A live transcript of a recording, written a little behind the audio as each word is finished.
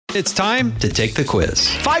It's time to take the quiz.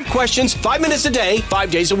 5 questions, 5 minutes a day,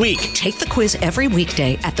 5 days a week. Take the quiz every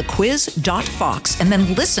weekday at thequiz.fox and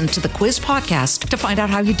then listen to the quiz podcast to find out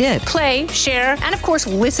how you did. Play, share, and of course,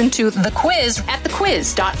 listen to the quiz at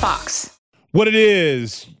thequiz.fox. What it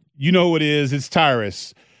is, you know what it is, it's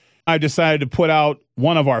Tyrus. I decided to put out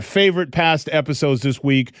one of our favorite past episodes this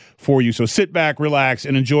week for you. So sit back, relax,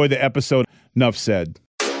 and enjoy the episode. Enough said.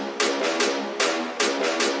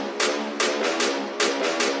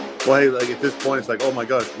 Well, hey, like at this point, it's like, oh my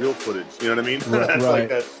god, it's real footage. You know what I mean? That's right. Like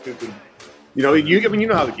that stupid. You know, you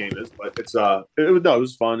know how the game is, but it's it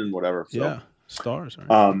was fun and whatever. So. Yeah, stars.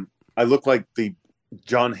 Right? I look like the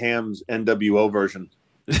John Hamm's NWO version.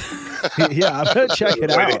 Yeah, I'm gonna check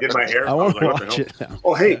it out. They did my hair. I want to like, watch it now.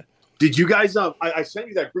 Oh, hey, did you guys? I sent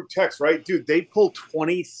you that group text, right, dude? They pulled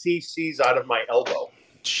 20 cc's out of my elbow.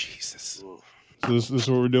 Jesus. So this is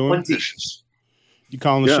what we're doing? 20. You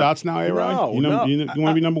calling the shots now, A-Rod? No, you want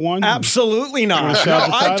to be number one? Absolutely not. You wanna shout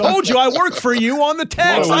the I title? told you I worked for you on the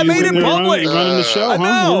text. Well, I made it you're public. running the show, I huh?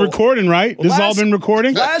 know. We're recording, right? This has all been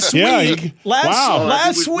recording? Last yeah, week,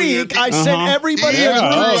 last week, I sent everybody a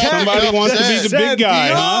group text. Somebody wants to be the big guy,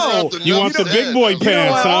 huh? You want the big boy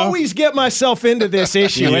pants, I huh? always get myself into this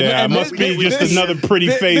issue. Yeah, and it must be just another pretty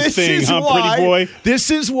face thing, huh, why, pretty boy? This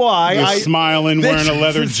is why You're smiling, wearing a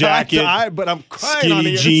leather jacket, but I'm crying skinny on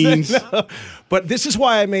the jeans. No. But this is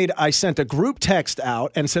why I sent a group text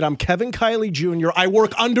out and said, I'm Kevin Kiley Jr. I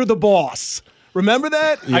work under the boss. Remember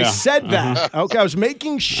that? Yeah. I said that. Okay, I was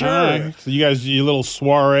making sure. Right. So you guys, your little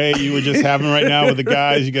soiree you were just having right now with the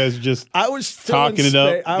guys, you guys are just I was talking it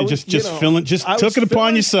up. Took it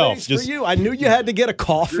upon yourself. Just for you. I knew you had to get a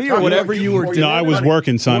coffee or whatever you were doing. No, I was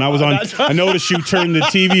working, son. I was on. I noticed you turned the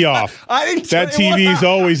TV off. I didn't. That TV's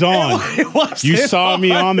always on. You saw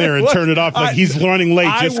me on there and turned it off like he's running late.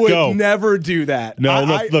 Just go. go. I would never do that. No,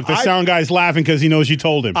 look. The sound guy's laughing because he knows you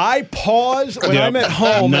told him. I pause when I'm at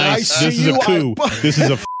home. Nice. And I see this is a coup. This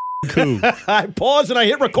is a coup. I pause and I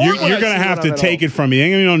hit record. You're going to have to take it from me.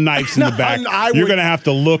 Ain't going to be no knives in the back. You're going to have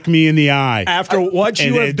to look me in the eye. After what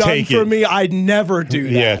you have done for me, I'd never do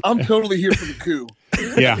that. Yeah. I'm totally here for the coup.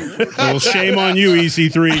 Yeah. Well, shame on you,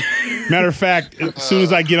 EC3. Matter of fact, as soon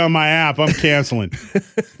as I get on my app, I'm canceling.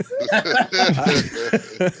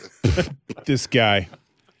 This guy.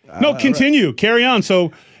 No, continue. Right. Carry on.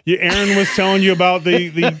 So Aaron was telling you about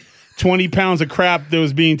the 20 pounds of crap that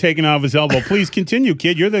was being taken out of his elbow. Please continue,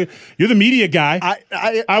 kid. You're the media guy.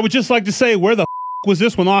 I would just like to say, where the was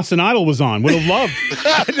this when Austin Idol was on? Would have loved.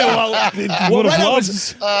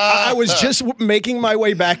 I was just making my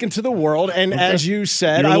way back into the world, and as you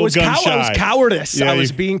said, I was cowardice. Yeah, I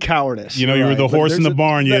was being cowardice. You know, you were the horse in the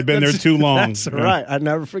barn. You had been there too long. That's right. I'd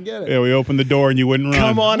never forget it. Yeah, we opened the door and you wouldn't run.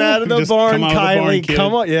 Come on out of the barn, Kylie.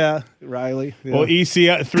 Come on. Yeah, Riley. Yeah. Well,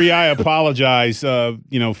 EC3, I apologize, for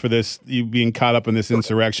this, you being caught up in this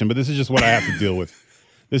insurrection, but this is just what I have to deal with.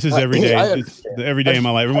 This is every day. It's every day of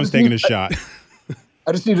my life. Everyone's taking a shot.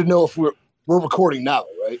 I just need to know if we're recording now,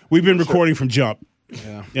 right? We've been recording from jump.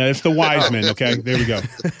 Yeah, it's the wise men. Okay, there we go.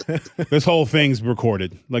 This whole thing's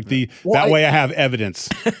recorded. That way I have evidence.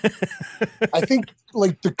 I think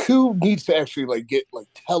the coup needs to actually get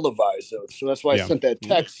televised though. So that's why I sent that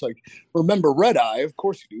text. Remember Red Eye? Of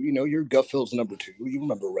course you do. You know your gut feels number 2. You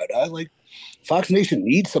remember Red Eye? Fox Nation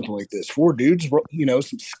needs something like this. 4 dudes,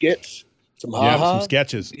 some skits, some some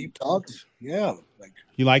sketches, deep talks. Yeah.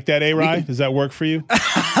 You like that, A-Rye? Does that work for you?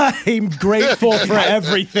 I'm grateful for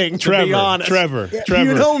everything, to be honest. Trevor.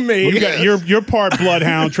 You know me. You're part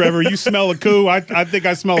bloodhound, Trevor. You smell a coup. I think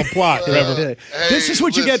I smell a plot, Trevor. Hey, this is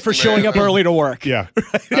what you get for showing up early to work. Yeah.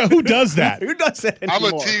 Yeah, who does that? Who does that anymore?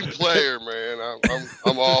 I'm a team player, man.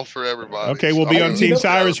 I'm all for everybody. Okay, we'll be on Team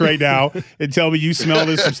Cyrus right now and tell me you smell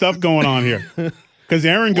there's some stuff going on here. Because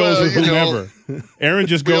Aaron goes with whomever. Aaron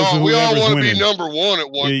just goes with whoever's winning. We all want to be number 1 at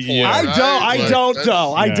one point. Yeah.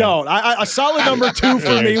 I don't. A solid number 2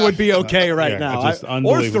 for me would be okay right now.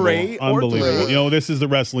 Or 3. Unbelievable. This is the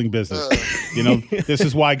wrestling business. This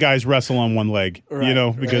is why guys wrestle on one leg.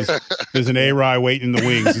 Right. Because there's an A-Rye waiting in the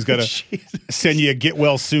wings. He's got to send you a get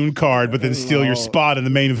well soon card, but then steal your spot in the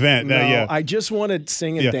main event. No, I just want to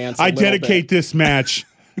sing and dance. I dedicate this match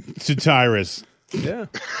to Tyrus. Yeah.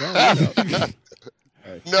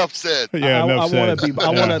 Enough said. Yeah, I want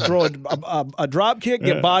to throw a drop kick,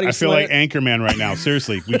 get body I feel slam. like Anchorman right now.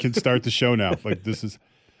 Seriously, we can start the show now. This is.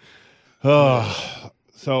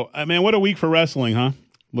 So what a week for wrestling, huh?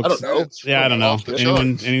 I don't know. Yeah, I don't know.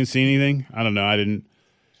 Anyone see anything? I don't know. I didn't.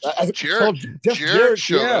 Jared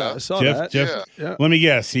showed up. I saw that. Jeff. Yeah. Let me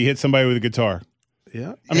guess. He hit somebody with a guitar.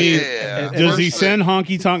 Yeah. I mean, does he send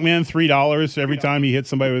Honky Tonk Man $3 every time he hits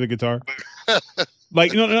somebody with a guitar?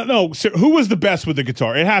 Like, no. So who was the best with the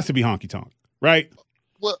guitar? It has to be Honky Tonk, right?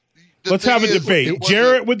 Well, let's have a debate.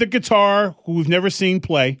 Jarrett with the guitar, who we've never seen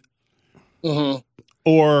play,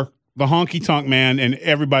 or the Honky Tonk Man, and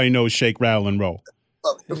everybody knows Shake, Rattle, and Roll.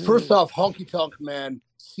 First off, Honky Tonk Man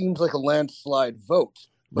seems like a landslide vote.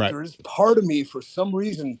 But there is part of me, for some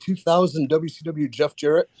reason, 2000 WCW Jeff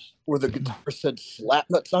Jarrett, where the guitar said slap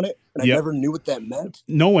nuts on it, and I never knew what that meant.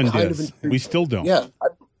 No one does. We still don't. Yeah,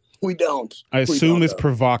 we don't. I assume it's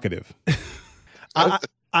provocative.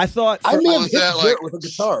 I thought I may have hit Jarrett with a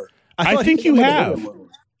guitar. I think you have.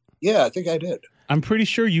 Yeah, I think I did. I'm pretty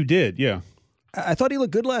sure you did. Yeah. I thought he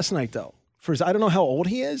looked good last night, though. I don't know how old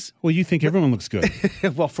he is. Well, you think everyone looks good.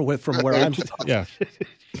 Well, from where I'm. Yeah.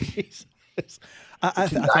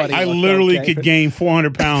 I literally could gain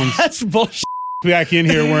 400 pounds. That's bullshit. Back in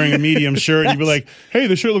here wearing a medium shirt, and you'd be like, "Hey,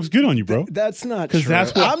 the shirt looks good on you, bro." That's not true.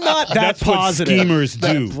 That's what I'm not that that's positive. What schemers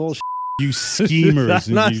do. Bullshit. You schemers.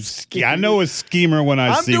 I know a schemer when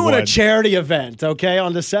I see one. I'm doing a charity event, okay,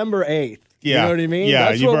 on December 8th. Yeah. You know what I mean? Yeah,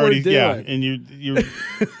 that's what we're doing. Yeah, and you.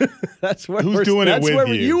 That's where who's doing it with you? That's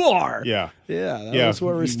where you are. Yeah. Yeah. That's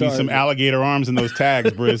where we're You starting. need some alligator arms in those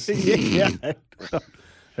tags, Briss. Yeah.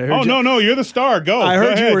 No, you're the star. Go. I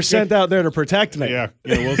heard Go you were sent out there to protect me. Yeah,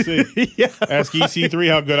 we'll see. Ask EC3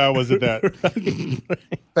 how good I was at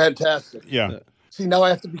that. Fantastic. Yeah. See, now I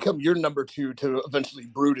have to become your number 2 to eventually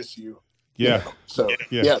Brutus you. Yeah. You know,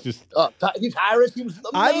 so Just Tyrus, he was the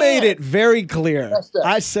I man. made it very clear.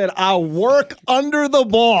 I said I'll work under the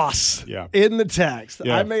boss. Yeah. In the text,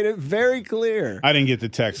 Yeah. I made it very clear. I didn't get the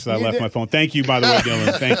text. So I left my phone. Thank you, by the way,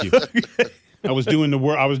 Dylan. Thank you. I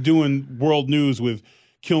was doing world news with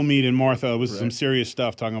Kilmeade and Martha. It was some serious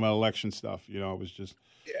stuff, talking about election stuff. You know, it was just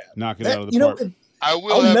knocking it out of the park. I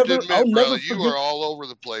will have to admit, brother, you are all over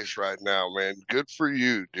the place right now, man. Good for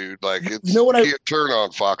you, dude. Like, it's, you can't turn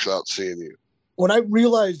on Fox out seeing you. When I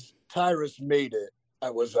realized Tyrus made it,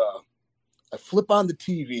 I flip on the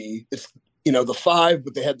TV. It's, the 5,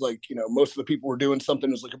 but they had most of the people were doing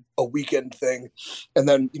something. It was like a weekend thing. And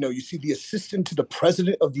then, you see the assistant to the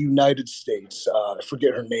president of the United States. I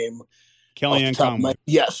forget her name. Kellyanne Conway.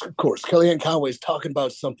 Yes, of course. Kellyanne Conway is talking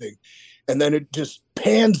about something. And then it just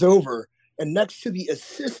pans over. And next to the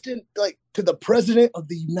assistant, to the president of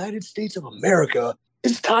the United States of America,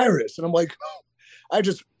 is Tyrus. And I'm like, I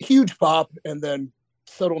just huge pop, and then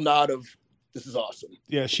subtle nod of, this is awesome.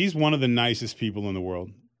 Yeah, she's one of the nicest people in the world.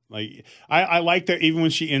 Like, I like that even when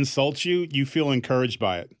she insults you, you feel encouraged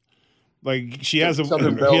by it. Like, she has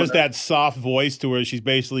that soft voice to where she's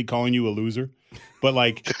basically calling you a loser. But,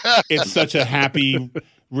 it's such a happy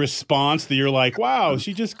response that you're like, wow,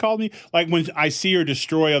 she just called me. Like, when I see her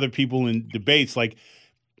destroy other people in debates,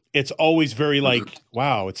 it's always very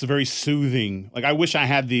wow, it's very soothing. I wish I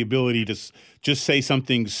had the ability to just say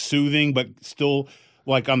something soothing, but still,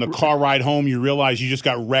 on the car ride home, you realize you just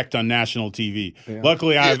got wrecked on national TV. Yeah.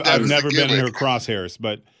 Luckily, I've never been in her crosshairs,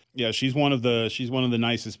 but yeah, she's one of the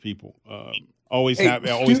nicest people. Always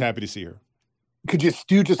happy to see her. Could you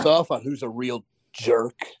stooge us off on who's a real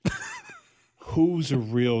jerk? Who's a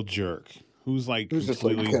real jerk? Who's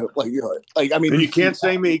completely... I mean, and you can't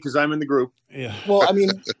say me because I'm in the group. Yeah. Well, I mean,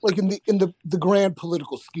 in the grand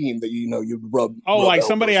political scheme that you rub. Rub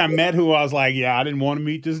somebody I met who I was like, yeah, I didn't want to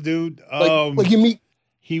meet this dude. You meet.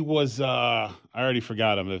 He was. I already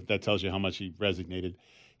forgot him. If that tells you how much he resignated.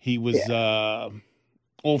 He was. For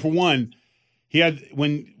one, he had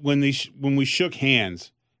when we shook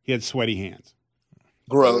hands, he had sweaty hands.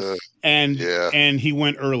 Gross. And he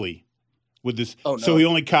went early with this. Oh, no. So he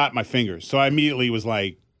only caught my fingers. So I immediately was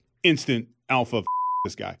like, instant alpha,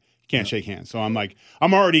 this guy. Can't shake hands. So I'm like,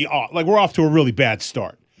 I'm already off. We're off to a really bad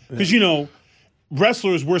start. Because,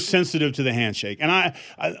 wrestlers, we're sensitive to the handshake. And I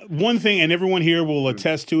one thing, and everyone here will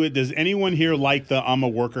attest to it, does anyone here like the I'm a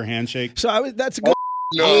worker handshake? So that's a good.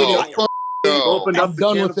 I'm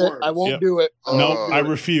done with it. I won't do it. No, I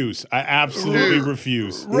refuse. I absolutely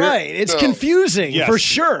refuse. Right. It's confusing for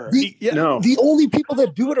sure. The only people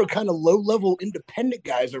that do it are kind of low-level independent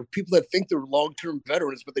guys or people that think they're long-term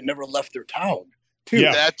veterans, but they never left their town. Too.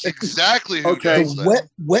 Yeah, that's exactly who does that.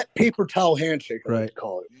 Wet paper towel handshake, I like to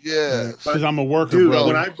call it. Yeah. Because I'm a worker, dude,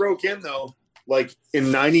 brother. When I broke in, though,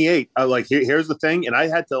 in 98, I here's the thing, and I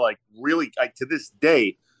had to really, to this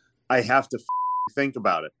day, I have to think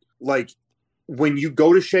about it. When you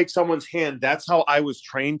go to shake someone's hand, that's how I was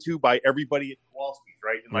trained to by everybody at Kowalski's,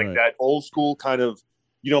 right? And that old school kind of,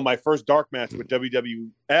 my first dark match with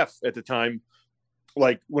WWF at the time,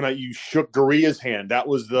 when you shook Gorilla's hand, that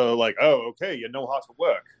was the oh, okay, you know how to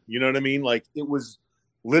work. You know what I mean? It was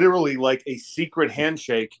literally a secret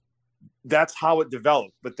handshake. That's how it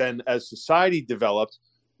developed. But then as society developed,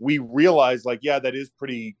 we realized like, yeah, that is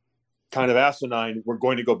pretty kind of asinine. We're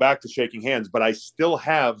going to go back to shaking hands, but I still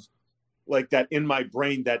have like that in my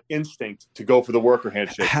brain, that instinct to go for the worker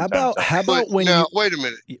handshake. How about when now, wait a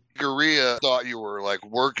minute. Garea thought you were like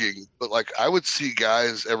working, but like I would see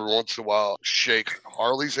guys every once in a while shake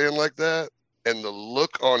Harley's hand like that, and the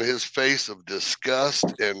look on his face of disgust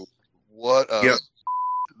and what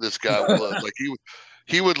this guy was. Like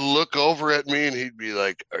he would look over at me and he'd be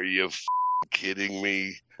like, "Are you kidding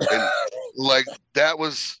me?" And like that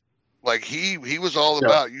was like he was all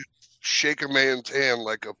about you. Shake a man's hand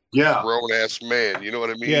like a grown ass man. You know what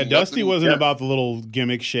I mean? Yeah, Dusty wasn't about the little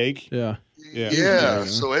gimmick shake. Yeah.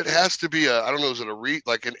 So it has to be I don't know, is it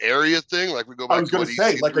like an area thing? Like we go back I was going to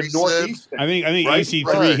say, like a Northeast thing. I think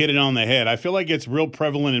EC3 hit it on the head. I feel like it's real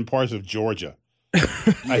prevalent in parts of Georgia.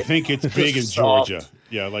 I think it's big in Georgia.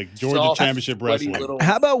 Yeah, like Georgia Championship Wrestling.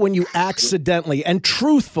 How about when you accidentally and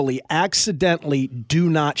truthfully do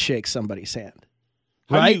not shake somebody's hand?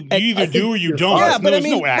 Right? You either do or you don't. Yeah, but there's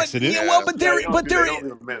no accident. But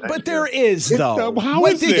there is though. How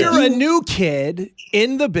is there? You're a new kid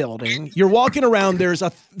in the building. You're walking around.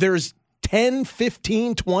 There's 10,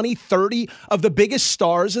 15, 20, 30 of the biggest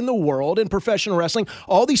stars in the world in professional wrestling.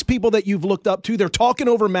 All these people that you've looked up to, they're talking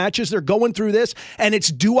over matches. They're going through this, and it's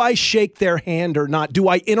do I shake their hand or not? Do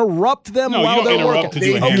I interrupt them while they're working?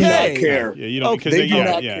 They do not care. Yeah, you don't. Because they do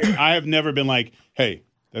not care. I have never been like, hey,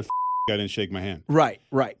 that guy didn't shake my hand. Right.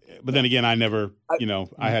 But then again, I never,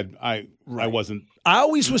 I wasn't. I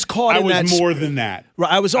always was caught in that. I was more than that.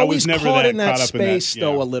 Right. I was always caught in that space,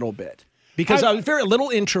 though, a little bit. Because I was a little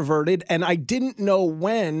introverted, and I didn't know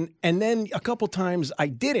when, and then a couple times I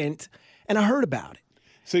didn't, and I heard about it.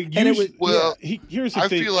 So here's the thing. I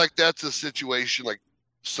feel like that's a situation like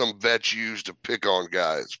some vets use to pick on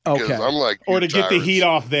guys. Because I'm like, or to get the heat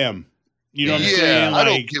off them. You know what I'm saying? I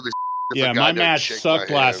don't give a yeah, my match sucked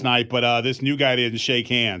last night, but this new guy didn't shake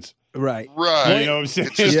hands. Right. You know what I'm saying?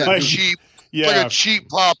 It's just like cheap. It's like a cheap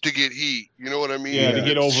pop to get heat. You know what I mean? Yeah, to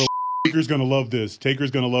get over. Taker's gonna love this. Taker's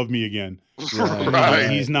gonna love me again. Right.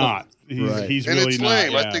 He's not. He's and really it's not.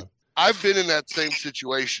 lame. Yeah. I think I've been in that same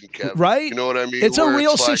situation, Kevin. Right. You know what I mean? It's a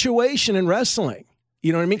real situation in wrestling.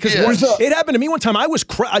 You know what I mean? Because it happened to me one time. I was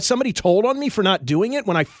somebody told on me for not doing it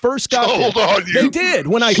when I first got there. On you. They did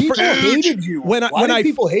when I people hated you. Why do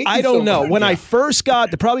people hate you? I don't know. When I first got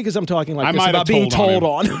there, probably because I'm talking like this about being told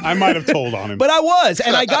on. I might have told on him, but I was,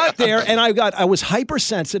 and I got there, and I was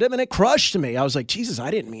hypersensitive, and it crushed me. I was like, Jesus, I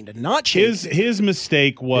didn't mean to not shake. His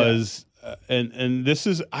mistake was. And this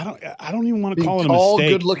is I don't even want to call it a tall,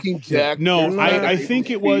 mistake. good-looking Jack. No, I think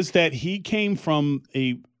it was that he came from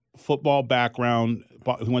a football background.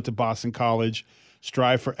 Who went to Boston College,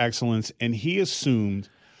 strive for excellence, and he assumed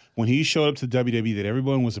when he showed up to WWE that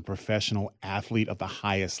everyone was a professional athlete of the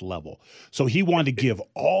highest level. So he wanted to give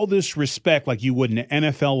all this respect like you would in an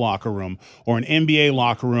NFL locker room or an NBA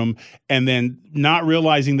locker room, and then not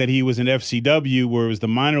realizing that he was in FCW, where it was the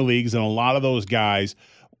minor leagues, and a lot of those guys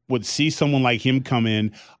would see someone like him come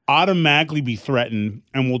in, automatically be threatened,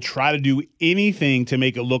 and will try to do anything to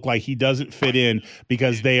make it look like he doesn't fit in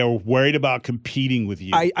because they are worried about competing with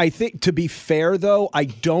you. I think, to be fair, though, I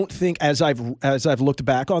don't think, as I've looked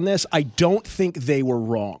back on this, I don't think they were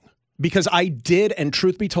wrong. Because I did, and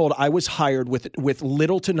truth be told, I was hired with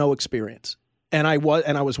little to no experience. And I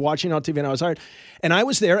was watching on TV, and I was hired. And I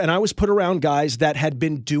was there, and I was put around guys that had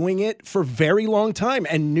been doing it for a very long time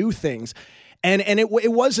and knew things. And it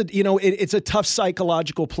was it's a tough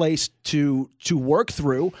psychological place to work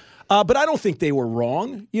through, but I don't think they were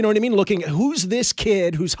wrong. You know what I mean? Looking at who's this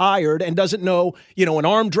kid who's hired and doesn't know an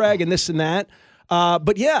arm drag and this and that.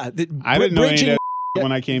 But yeah, I didn't know any of that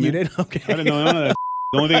when I came in. You did? Okay. I didn't know none of that.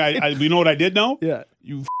 The only thing you know what I did know? Yeah.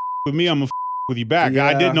 You with me, I'm gonna with you back. Yeah.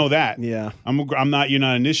 I did know that. Yeah. I'm not. You're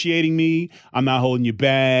not initiating me. I'm not holding your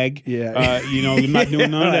bag. Yeah. You're not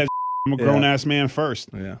doing none of that. I'm a grown-ass man first.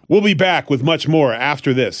 Yeah. We'll be back with much more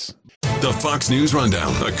after this. The Fox News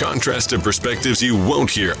Rundown, a contrast of perspectives you won't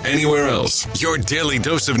hear anywhere else. Your daily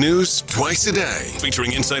dose of news twice a day,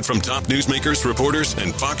 featuring insight from top newsmakers, reporters,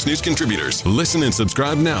 and Fox News contributors. Listen and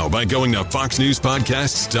subscribe now by going to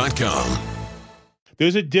foxnewspodcasts.com.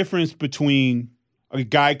 There's a difference between a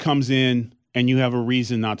guy comes in and you have a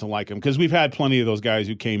reason not to like him. Because we've had plenty of those guys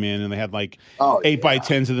who came in and they had like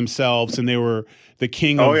 8x10s of themselves and they were the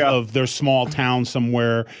king of their small town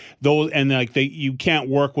somewhere. You can't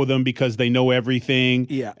work with them because they know everything.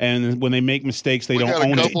 Yeah. And when they make mistakes, they don't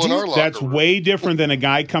own it. That's way different than a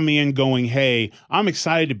guy coming in going, hey, I'm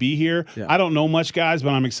excited to be here. Yeah. I don't know much, guys, but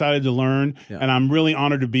I'm excited to learn. Yeah. And I'm really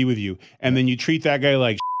honored to be with you. And then you treat that guy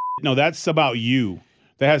like, no, that's about you.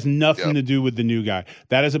 That has nothing to do with the new guy.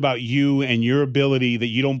 That is about you and your ability that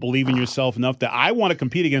you don't believe in yourself enough that I want to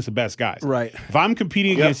compete against the best guys. Right. If I'm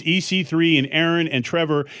competing against EC3 and Aaron and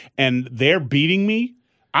Trevor and they're beating me,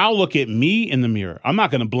 I'll look at me in the mirror. I'm not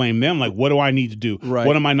going to blame them. Like, what do I need to do? Right.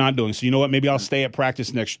 What am I not doing? So you know what? Maybe I'll stay at practice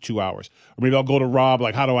an extra 2 hours, or maybe I'll go to Rob.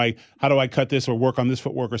 Like, how do I cut this or work on this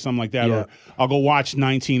footwork or something like that? Or I'll go watch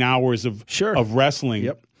 19 hours of wrestling.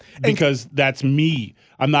 Yep. Because that's me.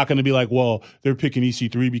 I'm not going to be like, well, they're picking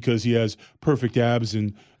EC3 because he has perfect abs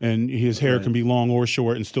and his hair can be long or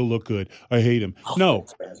short and still look good. I hate him. No.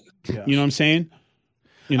 You know what I'm saying?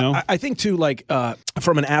 You know, I think too, like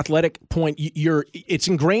from an athletic point, it's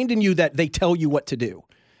ingrained in you that they tell you what to do.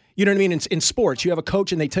 You know what I mean? In sports, you have a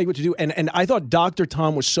coach and they tell you what to do. And I thought Dr.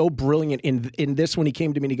 Tom was so brilliant in this when he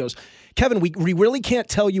came to me and he goes, Kevin, we really can't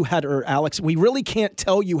tell you how to, or Alex, we really can't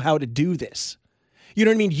tell you how to do this. You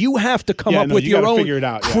know what I mean? You have to come up with your own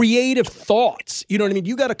creative thoughts. You know what I mean?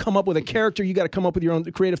 You got to come up with a character. You got to come up with your own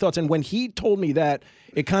creative thoughts. And when he told me that,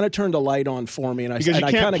 it kind of turned a light on for me. And because you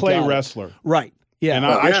can't play wrestler, right? Yeah, and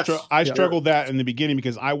I struggled that in the beginning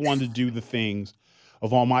because I wanted to do the things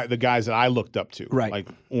of all the guys that I looked up to, like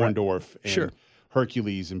Orndorff and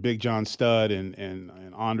Hercules and Big John Studd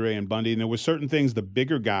and Andre and Bundy. And there were certain things the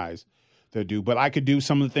bigger guys that do, but I could do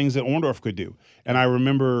some of the things that Orndorff could do. And I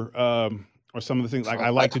remember, or some of the things like I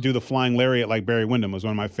like to do the flying lariat like Barry Windham was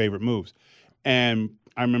one of my favorite moves. And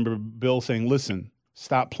I remember Bill saying, "Listen,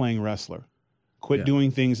 stop playing wrestler, quit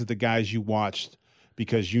doing things that the guys you watched."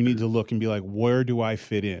 Because you need to look and be like, where do I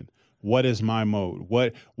fit in? What is my mode?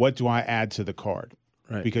 What do I add to the card?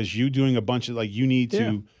 Right. Because you doing a bunch of you need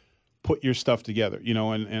to put your stuff together,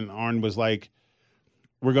 and Arn was like,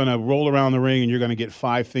 we're going to roll around the ring and you're going to get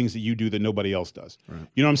 5 things that you do that nobody else does. Right.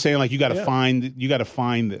 You know what I'm saying? Like you got to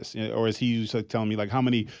find this. Or as he used to tell me, like, how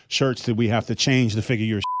many shirts did we have to change to figure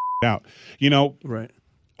your out? Right.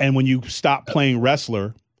 And when you stop playing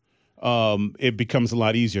wrestler, it becomes a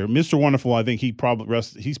lot easier. Mr. Wonderful, I think he's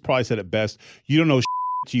probably said it best. You don't know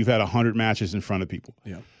till you've had 100 matches in front of people.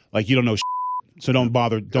 Yeah. Like you don't know so don't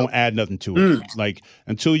bother. Don't add nothing to it. Like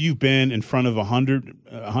until you've been in front of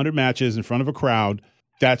 100 matches in front of a crowd,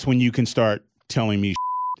 that's when you can start telling me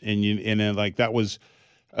and then like that was,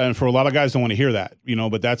 and for a lot of guys don't want to hear that,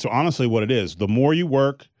 but that's honestly what it is. The more you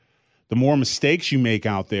work, the more mistakes you make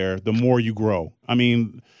out there, the more you grow. I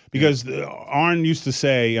mean, because Arn used to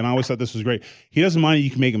say, and I always thought this was great, he doesn't mind you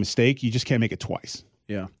can make a mistake, you just can't make it twice.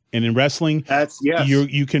 Yeah. And in wrestling,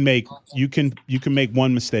 you can make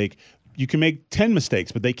one mistake. You can make 10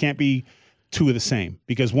 mistakes, but they can't be 2 of the same.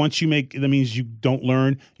 Because once you make, that means you don't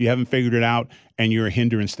learn, you haven't figured it out, and you're a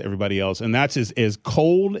hindrance to everybody else. And that's as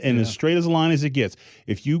cold and as straight as a line as it gets.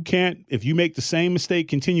 If you make the same mistake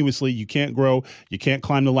continuously, you can't grow, you can't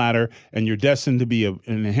climb the ladder, and you're destined to be an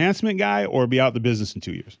enhancement guy or be out the business in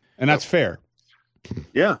 2 years. And that's fair.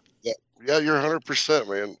 Yeah. Yeah, you're 100%,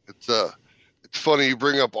 man. It's funny you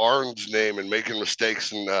bring up Arn's name and making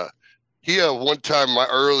mistakes. And he one time, my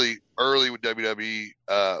early with WWE,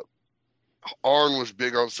 Arn was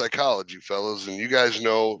big on psychology, fellas, and you guys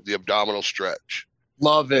know the abdominal stretch.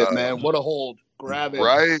 Love it, man. What a hold. Grab it.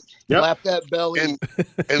 Right? Slap that belly.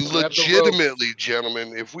 And legitimately,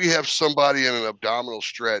 gentlemen, if we have somebody in an abdominal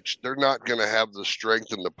stretch, they're not going to have the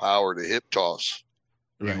strength and the power to hip toss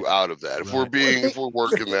you out of that. If we're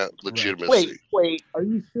working that legitimacy. Wait, are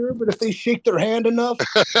you sure? But if they shake their hand enough,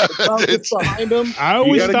 the crowd gets behind them. I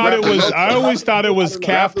always thought it was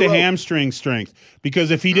calf to hamstring strength,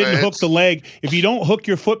 because if he didn't hook the leg, if you don't hook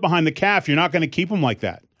your foot behind the calf, you're not going to keep him like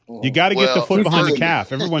that. You got to get the foot behind the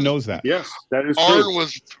calf. Everyone knows that. Yes, that is true. Arn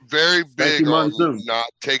was very big on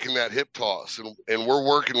not taking that hip toss, and we're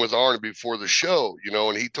working with Arn before the show,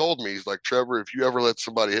 and he told me, he's like, Trevor, if you ever let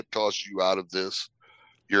somebody hip toss you out of this,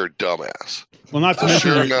 you're a dumbass. Well, not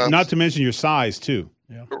to mention your size too.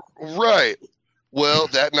 Yeah. Right. Well,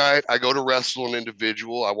 that night I go to wrestle an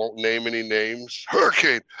individual. I won't name any names.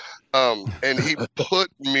 Hurricane. And he put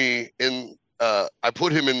me in. I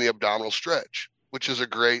put him in the abdominal stretch, which is a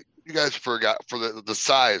great. You guys forgot for the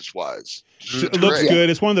size wise. It looks good.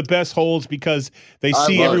 It's one of the best holds because they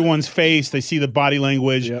see everyone's face. They see the body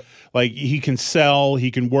language. Yep. Like he can sell,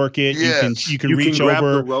 he can work it. Yes. You can reach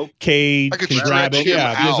over. Cade can grab it.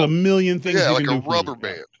 Yeah, there's a million things. Yeah, like a rubber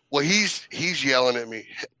band. Well, he's yelling at me.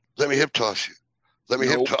 Let me hip toss you. Let me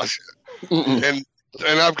hip toss you. And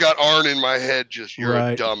I've got Arn in my head. Just you're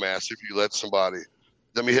a dumbass if you let somebody.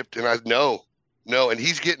 Let me hip. And I no. And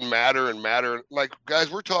he's getting madder and madder. Like, guys,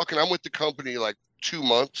 we're talking. I'm with the company like 2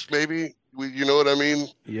 months, maybe. You know what I mean?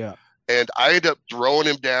 Yeah. And I end up throwing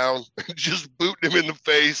him down, just booting him in the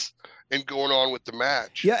face, and going on with the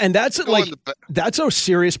match. Yeah, and that's that's a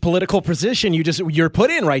serious political position you're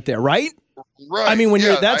put in right there, right? Right. I mean,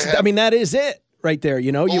 that is it right there.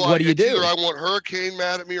 You know, what do you do? Either I want Hurricane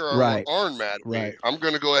mad at me or I want Arn mad at me. I'm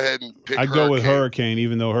going to go ahead and pick I'd Hurricane. go with Hurricane,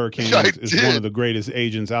 even though Hurricane is one of the greatest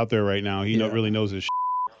agents out there right now. He really knows his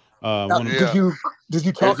Did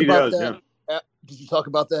you talk about that? Yeah. Did you talk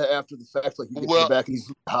about that after the fact? Like, he gets back and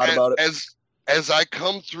he's hot about it? As I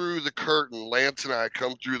come through the curtain, Lance and I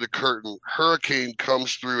come through the curtain, Hurricane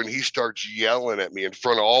comes through and he starts yelling at me in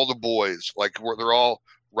front of all the boys. Like, they're all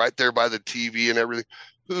right there by the TV and everything.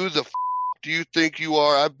 Who the do you think you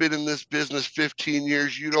are? I've been in this business 15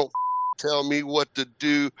 years. You don't tell me what to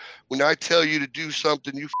do. When I tell you to do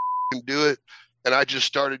something, you do it. And I just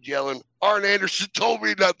started yelling, Arn Anderson told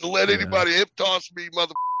me not to let anybody hip toss me,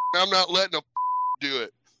 mother. I'm not letting a do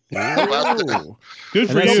it. Good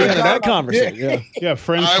for you. That conversation. Yeah,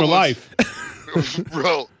 friends for life.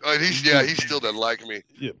 Bro, he still doesn't like me.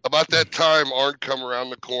 Yeah. About that time, Arn come around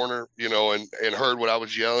the corner, and heard what I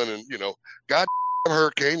was yelling, and God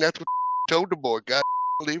Hurricane, that's what told the boy. God,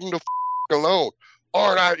 leave him the alone.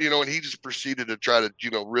 Arn, and he just proceeded to try to,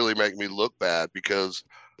 really make me look bad because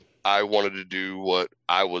I wanted to do what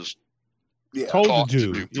I was told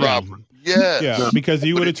to do proper. Yeah, because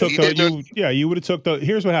you would have took the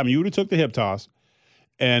here's what happened. You would have took the hip toss,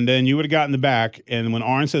 and then you would have gotten the back, and when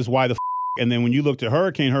Arn says, why the and then when you looked at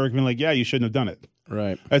Hurricane like, yeah, you shouldn't have done it.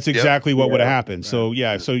 Right. That's exactly what would have happened.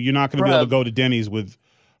 Right. So you're not going to be able to go to Denny's with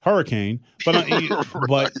Hurricane, but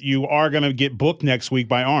but you are going to get booked next week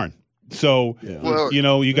by Arn. So, you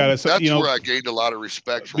got to, that's where I gained a lot of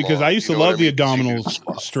respect from because Arn, I used to love the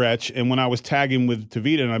abdominals stretch. And when I was tagging with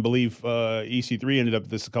Tavita, and I believe EC3 ended up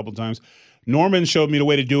this a couple of times, Norman showed me the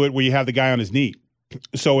way to do it where you have the guy on his knee.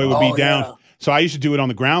 So it would be down. Yeah. So I used to do it on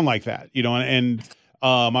the ground like that, and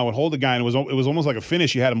I would hold the guy, and it was almost like a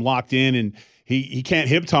finish. You had him locked in, and he can't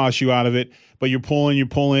hip toss you out of it, but you're pulling,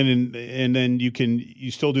 and then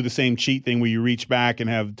you still do the same cheat thing where you reach back and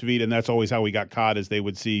have Tavita, and that's always how we got caught, is they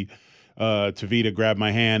would see Tavita grab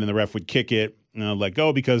my hand and the ref would kick it and let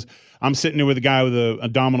go, because I'm sitting there with a guy with a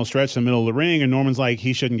abdominal stretch in the middle of the ring, and Norman's like,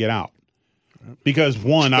 he shouldn't get out. Because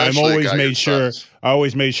I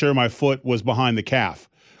always made sure my foot was behind the calf,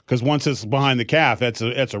 because once it's behind the calf, that's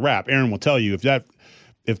a wrap. Aaron will tell you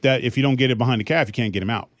if you don't get it behind the calf, you can't get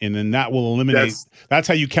him out, and then that will eliminate. That's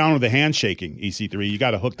how you counter the handshaking. EC3, you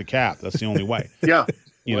got to hook the calf. That's the only way. Yeah,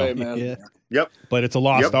 man. Yep. But it's a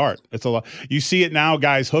lost art. It's a lot. You see it now.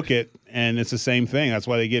 Guys hook it, and it's the same thing. That's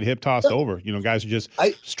why they get hip tossed over. Guys are just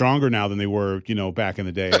stronger now than they were, back in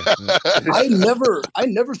the day. I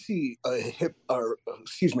never see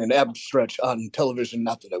an ab stretch on television.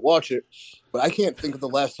 Not that I watch it, but I can't think of the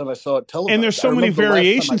last time I saw it televised. And there's so many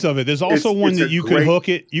variations of it. There's also one that you can hook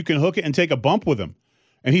it. You can hook it and take a bump with him,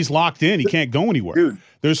 and he's locked in. He can't go anywhere. Dude,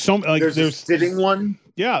 there's a sitting one.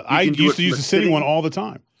 Yeah, I used to use the sitting one all the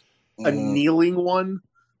time. A kneeling one.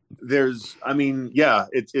 It's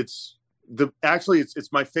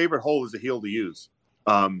my favorite hold as a heel to use,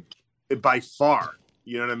 by far.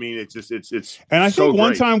 You know what I mean? And I think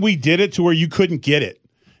one time we did it to where you couldn't get it,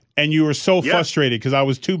 and you were so frustrated because I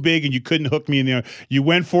was too big and you couldn't hook me in there. You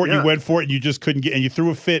went for it, and you just couldn't get, and you threw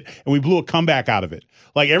a fit, and we blew a comeback out of it.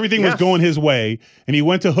 Like everything was going his way, and he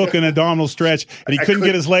went to hook an abdominal stretch, and he couldn't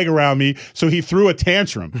get his leg around me, so he threw a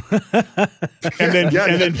tantrum, and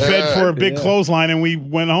then fed for a big clothesline, and we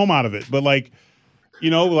went home out of it. But he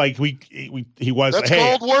was. That's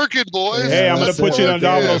called working, boys. Hey, I'm going to put you in an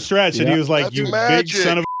abdominal stretch, and he was like, "You big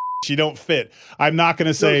son of a, you don't fit." I'm not going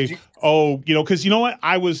to say, because you know what?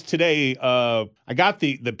 I was today. I got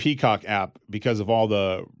the Peacock app because of all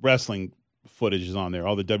the wrestling footage is on there.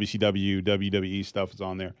 All the WCW, WWE stuff is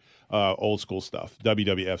on there. Old school stuff,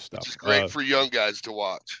 WWF stuff. It's great for young guys to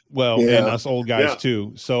watch. Well, and us old guys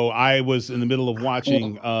too. So I was in the middle of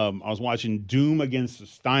watching. I was watching Doom against the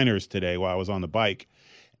Steiners today while I was on the bike,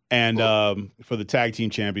 and for the tag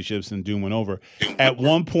team championships, and Doom went over. At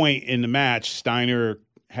one point in the match, Steiner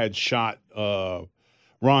had shot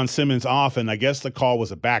Ron Simmons off, and I guess the call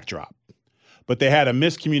was a backdrop. But they had a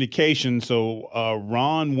miscommunication, so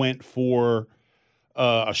Ron went for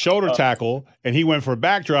a shoulder tackle, and he went for a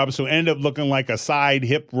backdrop, so it ended up looking like a side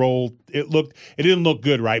hip roll. It didn't look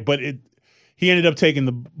good, right? But he ended up taking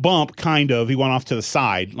the bump, kind of. He went off to the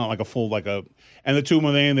side, not like a full, and the two of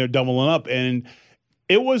them in there doubling up, and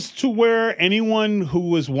it was to where anyone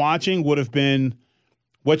who was watching would have been,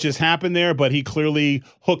 what just happened there? But he clearly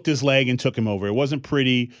hooked his leg and took him over. It wasn't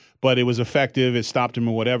pretty, but it was effective. It stopped him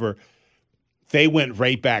or whatever. They went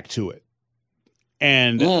right back to it.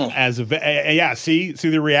 And see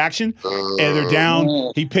the reaction? And they're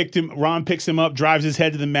down. Ron picks him up, drives his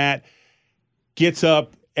head to the mat. gets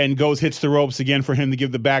up and hits the ropes again for him to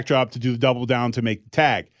give the backdrop to do the double down to make the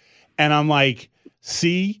tag. And I'm like,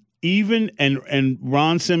 see, and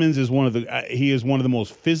Ron Simmons is one of the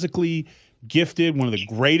most physically gifted, one of the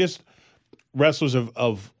greatest wrestlers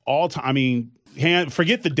of all time. I mean,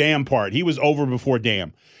 forget the damn part. He was over before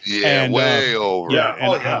damn. Yeah, and, way over.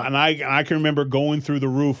 Yeah, and I can remember going through the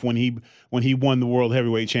roof when he won the World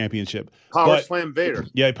Heavyweight Championship. Power Slam Vader.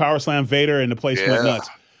 Yeah, Power Slam Vader, and the place went nuts.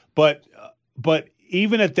 But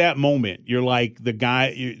even at that moment, you're like,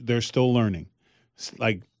 they're still learning.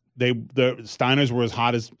 Like the Steiners were as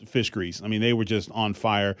hot as fish grease. I mean, they were just on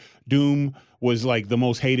fire. Doom was like the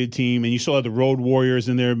most hated team, and you still had the Road Warriors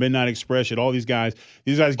in there, Midnight Express, you had all these guys.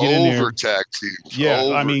 These guys get in there. Over tag teams.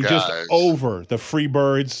 Yeah, I mean, guys. just over. The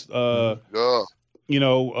Freebirds,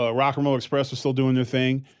 Rock and Roll Express was still doing their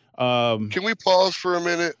thing. Can we pause for a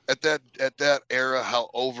minute at that era?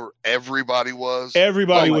 How over everybody was.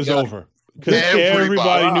 Everybody was over because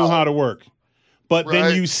everybody knew how to work. But Right.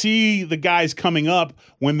 then you see the guys coming up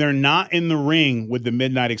when they're not in the ring with the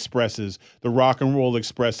Midnight Expresses, the Rock and Roll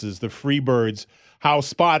Expresses, the Freebirds, how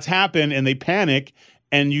spots happen and they panic,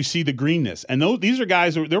 and you see the greenness. And these are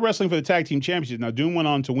guys they're wrestling for the tag team championship. Now Doom went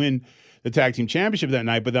on to win the tag team championship that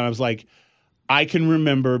night, but then I was like, I can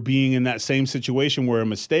remember being in that same situation where a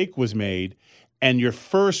mistake was made, and your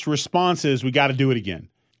first response is, we got to do it again.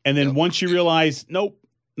 And then once you realize, nope,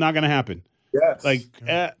 not going to happen. Yes. Like,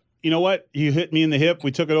 you know what? You hit me in the hip.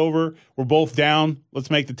 We took it over. We're both down.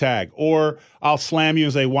 Let's make the tag. Or I'll slam you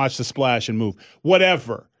and say, watch the splash and move.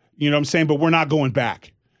 Whatever. You know what I'm saying? But we're not going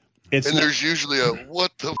back. There's usually a,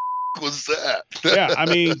 what the was that? Yeah, I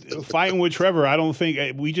mean, fighting with Trevor, I don't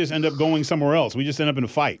think we just end up going somewhere else. We just end up in a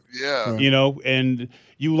fight. Yeah. You know, and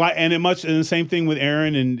the same thing with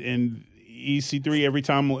Aaron and EC3. Every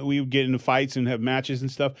time we would get into fights and have matches and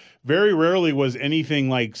stuff, very rarely was anything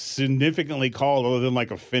like significantly called other than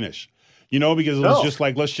like a finish, you know, because it was just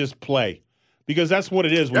like, let's just play, because that's what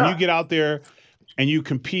it is. When you get out there and you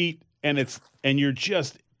compete and you're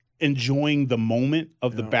just enjoying the moment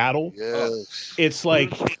of the battle. Yes. It's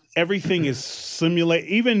like everything is simulated,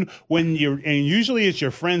 even when and usually it's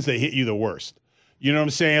your friends that hit you the worst. You know what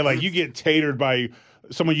I'm saying? Like, you get tatered by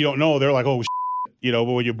someone you don't know. They're like, oh, you know,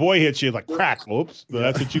 but when your boy hits you, like, crack, oops,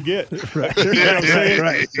 that's what you get. Right. You know what I'm saying?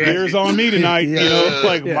 Right. Beer's on me tonight. You know,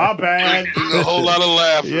 like, my bad. There's a whole lot of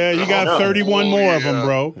laughing. Yeah, you got 31 more of them,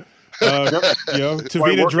 bro. You know,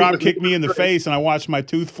 Tavita drop kicked me in the face, and I watched my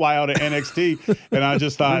tooth fly out of NXT, and I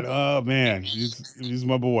just thought, oh man, he's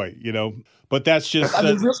my boy, you know. But that's just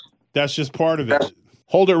part of it.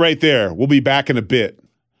 Hold it right there. We'll be back in a bit.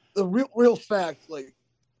 The real fact, like,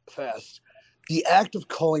 fast. The act of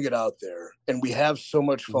calling it out there, and we have so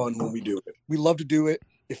much fun when we do it. We love to do it.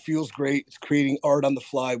 It feels great. It's creating art on the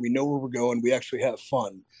fly. We know where we're going. We actually have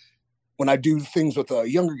fun. When I do things with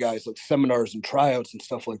younger guys, like seminars and tryouts and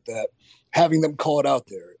stuff like that, having them call it out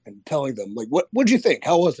there and telling them, like, what'd you think?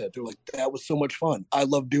 How was that? They're like, that was so much fun. I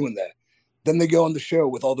love doing that. Then they go on the show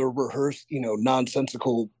with all their rehearsed,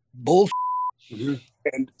 nonsensical bullshit. Mm-hmm.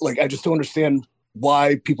 And, like, I just don't understand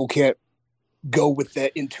why people can't go with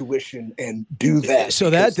that intuition and do that.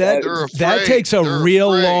 So that takes a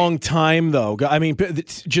real long time, though. I mean,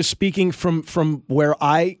 just speaking from where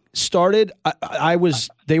I started,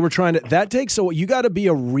 they were trying to. That takes you got to be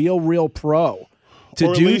a real pro to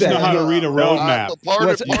or at do least that. know how to read a roadmap.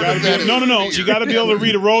 You got to be able to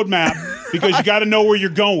read a roadmap because you got to know where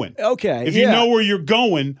you're going. Okay, if you know where you're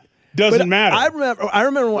going. Doesn't matter. I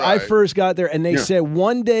remember when I first got there, and they said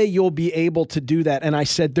one day you'll be able to do that, and I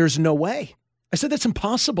said, "There's no way." I said, that's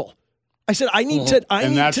impossible. I said, I need to.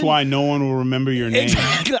 And that's why no one will remember your name.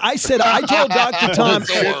 Exactly. I said, I told Dr.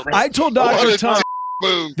 Tom,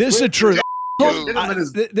 this is the truth.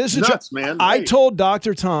 This is nuts, man. I told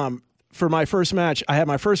Dr. Tom for my first match, I had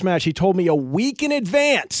my first match. He told me a week in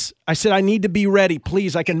advance. I said, I need to be ready.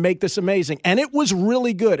 Please, I can make this amazing. And it was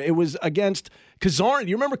really good. It was against Kazarni.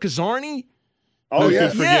 You remember Kazarni? Oh, yeah.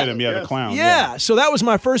 Forget him. Yeah, the clown. Yeah. So that was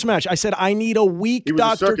my first match. I said, I need a week,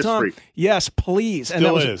 Dr. Tom. Freak. Yes, please. Still and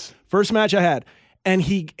that was is. First match I had. And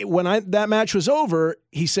that match was over,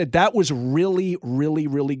 he said, that was really, really,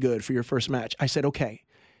 really good for your first match. I said, okay,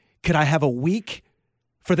 could I have a week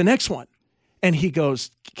for the next one? And he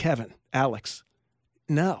goes, Kevin, Alex,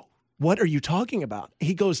 no. What are you talking about?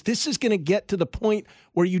 He goes, this is going to get to the point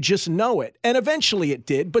where you just know it. And eventually it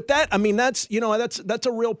did. But that's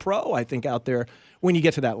a real pro, I think, out there when you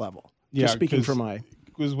get to that level. Yeah, just speaking for my.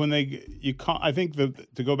 Because when I think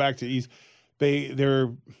to go back to East, they're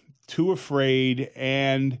too afraid,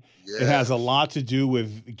 and it has a lot to do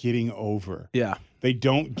with getting over. Yeah. They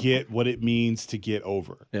don't get what it means to get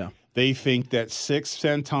over. Yeah. they think that 6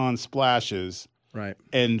 senton splashes right.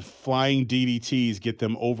 and flying DDTs get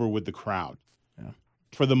them over with the crowd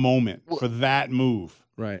for the moment, for that move.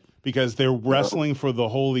 Right. Because they're wrestling for the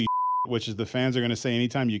holy which is the fans are going to say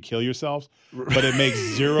anytime you kill yourselves, but it makes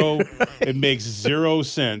zero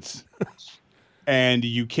sense. And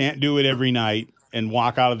you can't do it every night and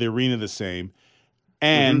walk out of the arena the same.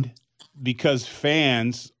 And because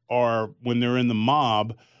fans are, when they're in the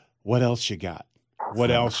mob, what else you got? What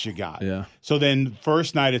else you got? Yeah. So then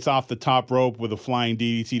first night it's off the top rope with a flying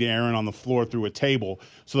DDT to Aaron on the floor through a table.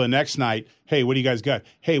 So the next night, hey, what do you guys got?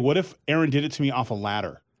 Hey, what if Aaron did it to me off a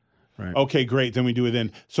ladder? Right. Okay, great. Then we do it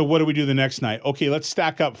then. So what do we do the next night? Okay, let's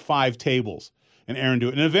stack up 5 tables and Aaron do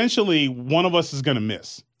it. And eventually one of us is going to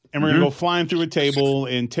miss. And we're going to go flying through a table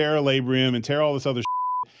and tear a labrum and tear all this other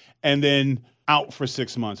shit, and then out for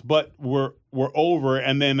 6 months. But we're over,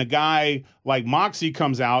 and then a guy like Moxie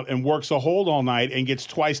comes out and works a hold all night and gets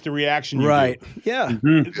twice the reaction you do. Yeah.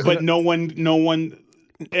 But no one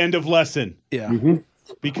end of lesson. Yeah.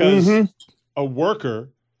 Because a worker,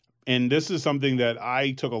 and this is something that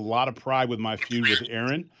I took a lot of pride with my feud with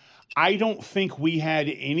Aaron, I don't think we had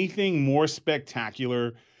anything more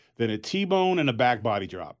spectacular than a T-bone and a back body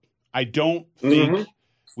drop. I don't think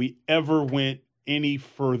we ever went any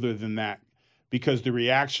further than that because the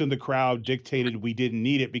reaction of the crowd dictated we didn't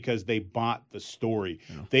need it because they bought the story.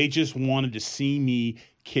 Yeah. They just wanted to see me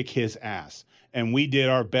kick his ass. And we did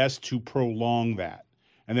our best to prolong that.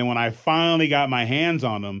 And then when I finally got my hands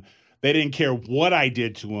on him, they didn't care what I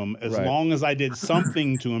did to him as long as I did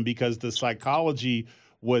something to him because the psychology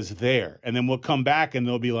was there. And then we'll come back and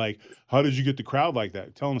they'll be like, how did you get the crowd like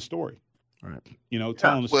that? Tell them a story. Right. You know,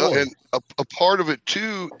 telling the story. Well, and a part of it,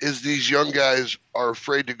 too, is these young guys are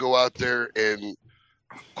afraid to go out there and,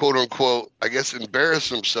 quote unquote, I guess, embarrass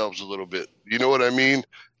themselves a little bit. You know what I mean?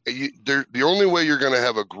 The only way you're going to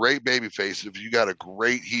have a great baby face is if you got a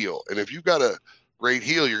great heel. And if you got a great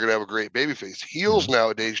heel, you're going to have a great baby face. Heels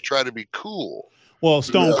nowadays try to be cool. Well,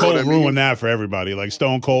 Stone Cold ruined that for everybody. Like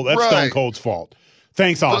Stone Cold, that's Stone Cold's fault.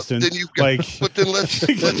 Thanks, Austin. But then let's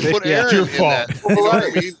put Aaron your in fault. that. You know what I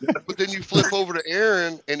mean? But then you flip over to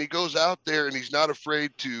Aaron, and he goes out there, and he's not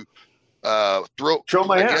afraid to show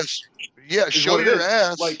my ass. Yeah, show your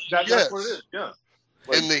ass. Like that's what it is. Yeah.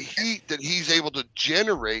 Like, and the heat that he's able to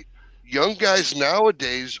generate, young guys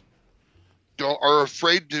nowadays are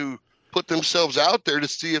afraid to put themselves out there to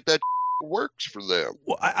see if that works for them.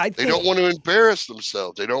 Well, they don't want to embarrass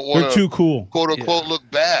themselves. They don't want to too cool, quote unquote, look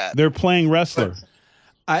bad. They're playing wrestler.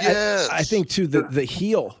 I think too the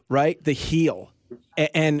heel, right? The heel,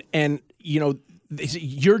 and you know,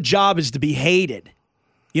 your job is to be hated,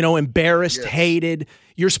 you know, embarrassed, hated.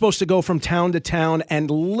 You're supposed to go from town to town and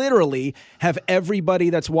literally have everybody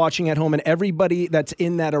that's watching at home and everybody that's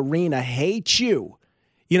in that arena hate you.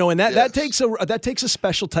 You know, and that takes a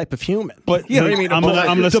special type of human. But you know what I mean? I'm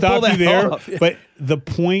going to stop you there. Off. But the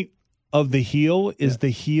point of the heel is the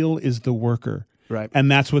heel is the worker. Right. And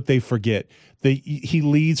that's what they forget. He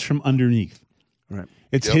leads from underneath. Right.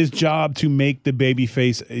 It's his job to make the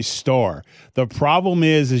babyface a star. The problem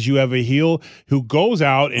is you have a heel who goes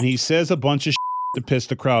out and he says a bunch of to piss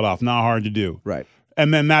the crowd off. Not hard to do. Right.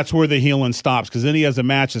 And then that's where the healing stops because then he has a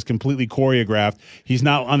match that's completely choreographed. He's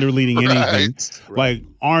not underleading anything. Right. Like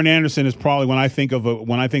Arn Anderson is probably when I think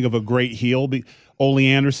of a great heel, Ole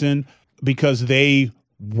Anderson, because they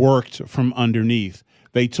worked from underneath.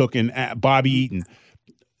 They took in Bobby Eaton.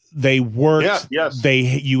 They worked.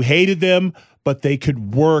 You hated them, but they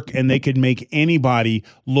could work and they could make anybody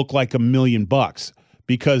look like $1 million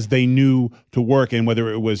because they knew to work. And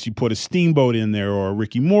whether it was you put a Steamboat in there or a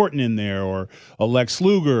Ricky Morton in there or a Lex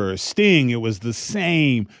Luger or a Sting, it was the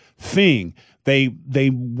same thing. They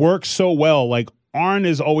work so well. Like Arn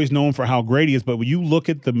is always known for how great he is, but when you look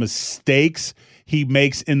at the mistakes he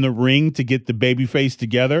makes in the ring to get the babyface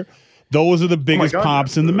together, those are the biggest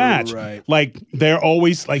pops in the match. Right. Like they're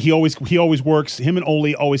always like he always works. Him and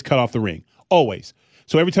Ole always cut off the ring. Always.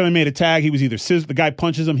 So every time they made a tag, he was either the guy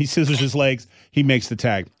punches him, he scissors his legs, he makes the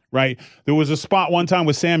tag. Right. There was a spot one time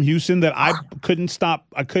with Sam Houston that I couldn't stop.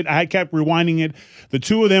 I kept rewinding it. The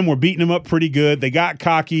two of them were beating him up pretty good. They got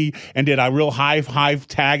cocky and did a real high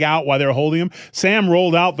tag out while they were holding him. Sam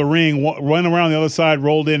rolled out the ring, ran around the other side,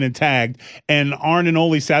 rolled in and tagged. And Arn and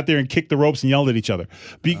Ole sat there and kicked the ropes and yelled at each other.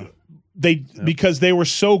 Because they were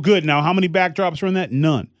so good. Now, how many backdrops were in that?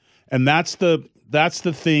 None. And that's the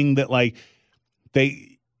thing that like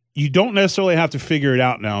you don't necessarily have to figure it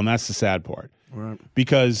out now, and that's the sad part. Right.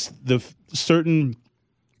 Because the certain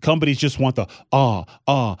companies just want the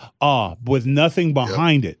with nothing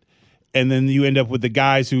behind it. And then you end up with the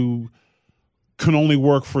guys who can only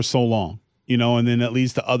work for so long. and then it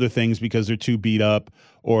leads to other things because they're too beat up,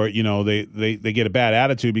 or they get a bad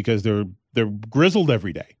attitude because they're grizzled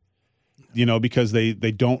every day, because they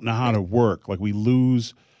don't know how to work. Like, we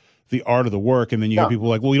lose the art of the work, and then you have people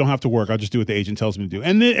like, well, you don't have to work. I'll just do what the agent tells me to do,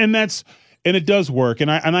 and it does work. And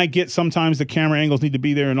I get sometimes the camera angles need to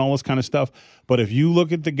be there and all this kind of stuff, but if you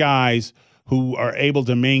look at the guys who are able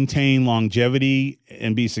to maintain longevity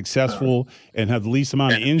and be successful and have the least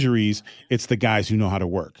amount of injuries, it's the guys who know how to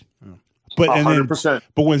work. But 100%.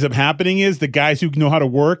 But what ends up happening is the guys who know how to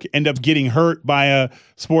work end up getting hurt by a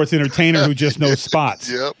sports entertainer who just knows spots.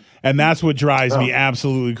 Yep. And that's what drives me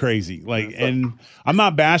absolutely crazy. Like, and I'm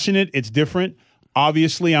not bashing it. It's different.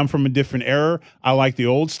 Obviously, I'm from a different era. I like the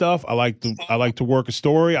old stuff. I like to work a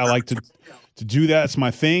story. I like to do that. It's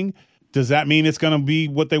my thing. Does that mean it's going to be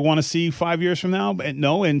what they want to see 5 years from now?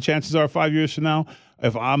 No. And chances are 5 years from now,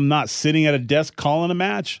 if I'm not sitting at a desk calling a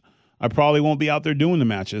match, I probably won't be out there doing the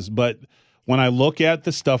matches. But when I look at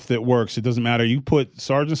the stuff that works, it doesn't matter. You put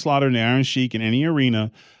Sergeant Slaughter and Iron Sheik in any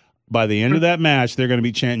arena, by the end of that match, they're going to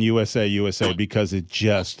be chanting USA, USA, because it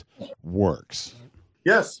just works.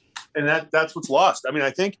 Yes, and that's what's lost. I mean, I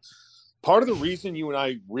think part of the reason you and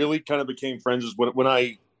I really kind of became friends is when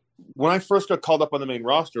I first got called up on the main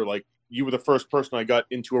roster, like, you were the first person I got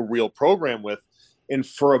into a real program with. And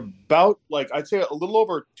for about, like, I'd say a little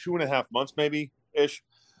over 2.5 months, maybe ish.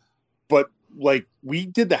 But like, we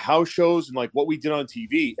did the house shows and like what we did on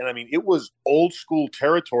TV. And I mean, it was old school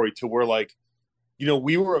territory to where, like,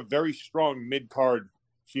 we were a very strong mid card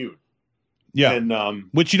feud. Yeah. And,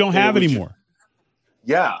 which you don't have anymore.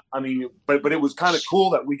 Yeah. I mean, but it was kind of cool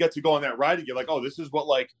that we get to go on that ride and get like, oh, this is what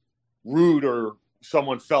like Rude or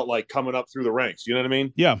someone felt like coming up through the ranks. You know what I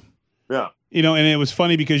mean? Yeah. Yeah. And it was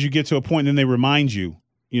funny because you get to a point and then they remind you,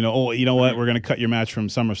 oh, you know what? We're going to cut your match from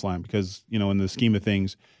SummerSlam because, in the scheme of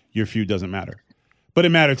things, your feud doesn't matter. But it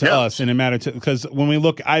mattered to us, and it mattered to, because when we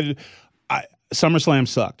look, SummerSlam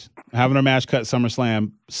sucked. Having our match cut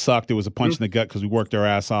SummerSlam sucked. It was a punch in the gut because we worked our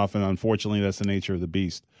ass off, and unfortunately, that's the nature of the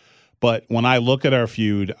beast. But when I look at our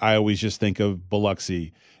feud, I always just think of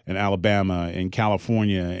Biloxi and Alabama and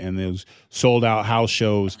California and those sold-out house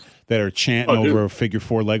shows that are chanting over a figure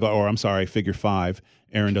 4 leg, or I'm sorry, figure 5.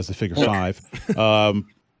 Aaron does the figure 5.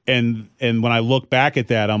 And when I look back at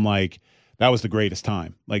that, I'm like, that was the greatest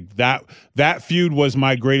time. Like, that feud was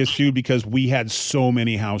my greatest feud because we had so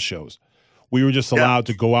many house shows. We were just allowed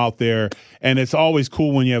to go out there, and it's always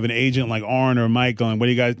cool when you have an agent like Arn or Mike going, "What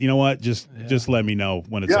do you guys? You know what? Just let me know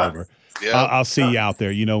when it's over. Yeah. I'll see you out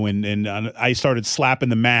there." And I started slapping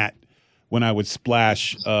the mat when I would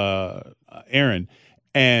splash Aaron,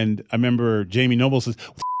 and I remember Jamie Noble says, "What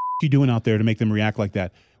the f- are you doing out there to make them react like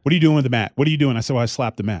that? What are you doing with the mat? What are you doing?" I said, "Well, I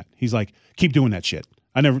slapped the mat." He's like, "Keep doing that shit.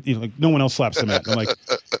 I never, like, no one else slaps the mat." I'm like,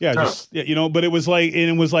 but it was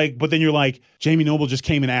like, but then you're like, Jamie Noble just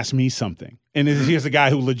came and asked me something. And here's a guy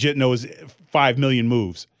who legit knows 5 million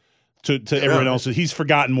moves to everyone else. He's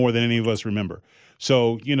forgotten more than any of us remember.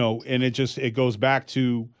 So, and it goes back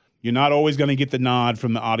to, you're not always going to get the nod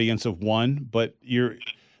from the audience of one, but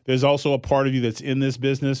there's also a part of you that's in this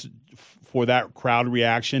business for that crowd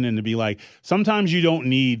reaction, and to be like, sometimes you don't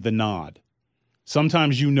need the nod.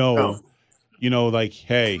 Sometimes like,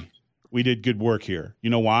 hey, we did good work here. You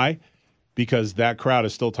know why? Because that crowd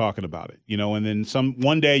is still talking about it, and then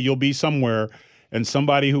one day you'll be somewhere and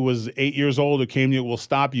somebody who was 8 years old who came to you will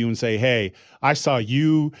stop you and say, "Hey, I saw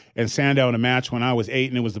you and Sandow in a match when I was 8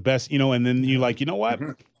 and it was the best," and then you're like, you know what?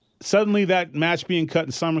 Mm-hmm. Suddenly that match being cut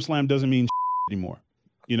in SummerSlam doesn't mean anymore,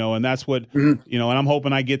 and that's what, and I'm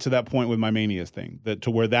hoping I get to that point with my Manias thing, that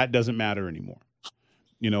to where that doesn't matter anymore,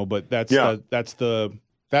 but that's the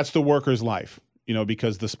worker's life,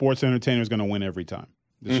 because the sports entertainer is going to win every time.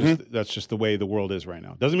 That's just the way the world is right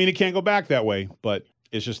now. Doesn't mean it can't go back that way, but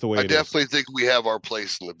it's just the way I definitely think we have our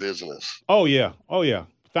place in the business. Oh, yeah.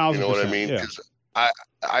 1,000%. You know what I mean? Because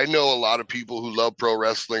I know a lot of people who love pro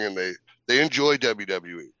wrestling and they enjoy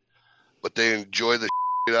WWE, but they enjoy the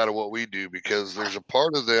shit out of what we do because there's a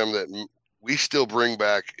part of them that we still bring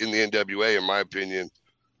back in the NWA, in my opinion,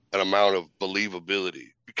 an amount of believability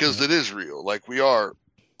because it is real. Like, we are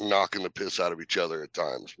knocking the piss out of each other at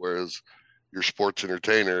times, whereas your sports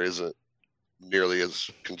entertainer isn't nearly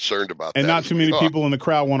as concerned about that. And not too many people in the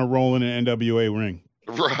crowd want to roll in an NWA ring.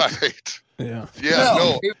 Right. Yeah.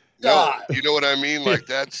 Yeah. No. You know what I mean? Like,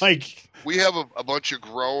 that's like, we have a bunch of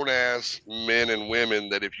grown ass men and women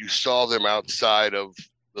that if you saw them outside of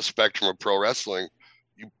the spectrum of pro wrestling,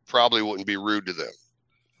 you probably wouldn't be rude to them.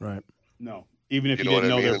 Right. No. Even if you didn't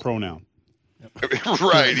know their pronoun.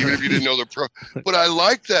 Right, even if you didn't know the pro. But I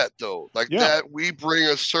like that, though. That we bring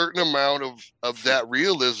a certain amount of that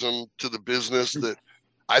realism to the business that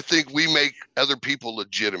I think we make other people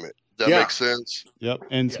legitimate. Does that make sense? Yep.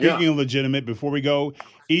 And speaking of legitimate, before we go,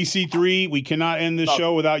 EC3, we cannot end this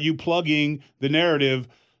show without you plugging the narrative.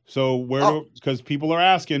 So because people are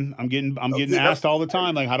asking, I'm getting asked all the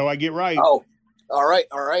time, like, how do I get right? Oh, all right.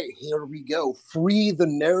 Here we go. Free the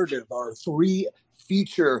Narrative, our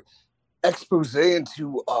 3-feature expose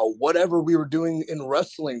into whatever we were doing in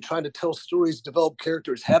wrestling, trying to tell stories, develop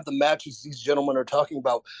characters, have the matches these gentlemen are talking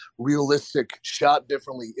about realistic, shot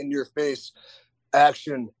differently, in your face,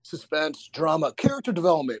 action, suspense, drama, character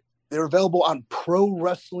development. They're available on Pro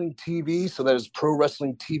Wrestling TV. So that is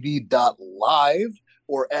prowrestlingtv.live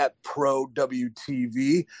or at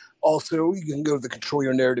ProWTV. Also, you can go to the Control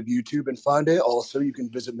Your Narrative YouTube and find it. Also, you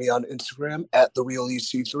can visit me on Instagram at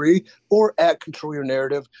TheRealEC3 or at Control Your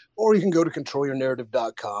Narrative, or you can go to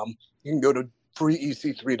controlyournarrative.com. You can go to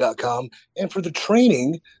freeec3.com. And for the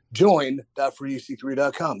training,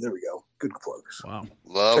 join.freeec3.com. There we go. Good plugs. Wow.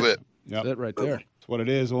 Love it. Yep. That's it right there. That's what it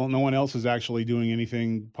is. Well, no one else is actually doing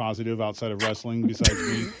anything positive outside of wrestling besides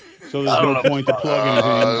me. So there's no point to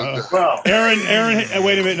plug anything. Aaron,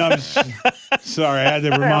 wait a minute. No, I'm sorry. I had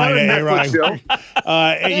to remind you.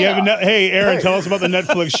 Hey, Aaron, tell us about the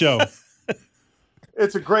Netflix show.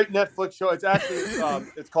 It's a great Netflix show. It's actually,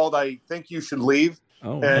 it's called I Think You Should Leave.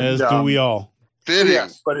 Oh, and, as do we all. Fitting.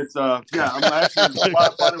 Yes, but it's, I'm actually, it was a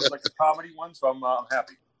lot of fun. It was like a comedy one, so I'm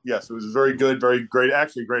happy. Yes, it was very good, very great,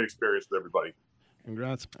 actually great experience with everybody.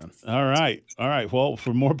 Congrats, man. All right. Well,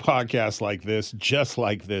 for more podcasts like this, just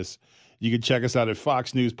like this, you can check us out at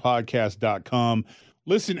foxnewspodcast.com.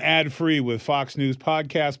 Listen ad-free with Fox News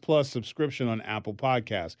Podcast Plus subscription on Apple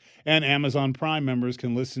Podcasts. And Amazon Prime members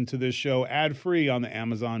can listen to this show ad-free on the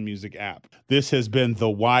Amazon Music app. This has been the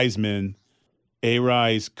Wiseman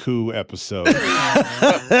A-Rise Coup episode.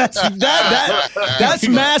 That's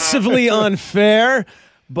massively unfair.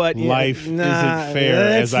 But life isn't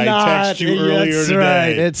fair, as I texted you earlier today.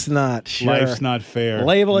 Right. It's not. Sure. Life's not fair.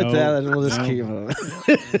 Label it that, and we'll just keep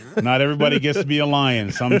it. Not everybody gets to be a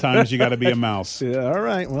lion. Sometimes you got to be a mouse. Yeah. All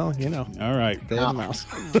right. Well, All right. They're a mouse.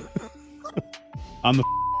 I'm the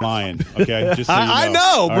lion. Okay. Just so you know. I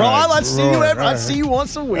know, bro. Right. I see you. I see you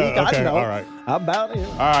once a week. Okay. I know. All right. How about it?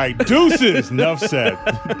 All right. Deuces. Enough said.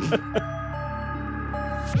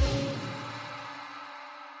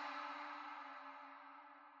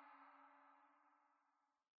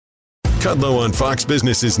 Kudlow on Fox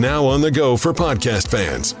Business is now on the go for podcast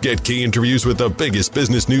fans. Get key interviews with the biggest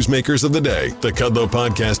business newsmakers of the day. The Kudlow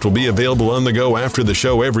podcast will be available on the go after the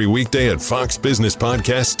show every weekday at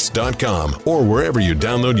foxbusinesspodcasts.com or wherever you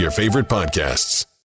download your favorite podcasts.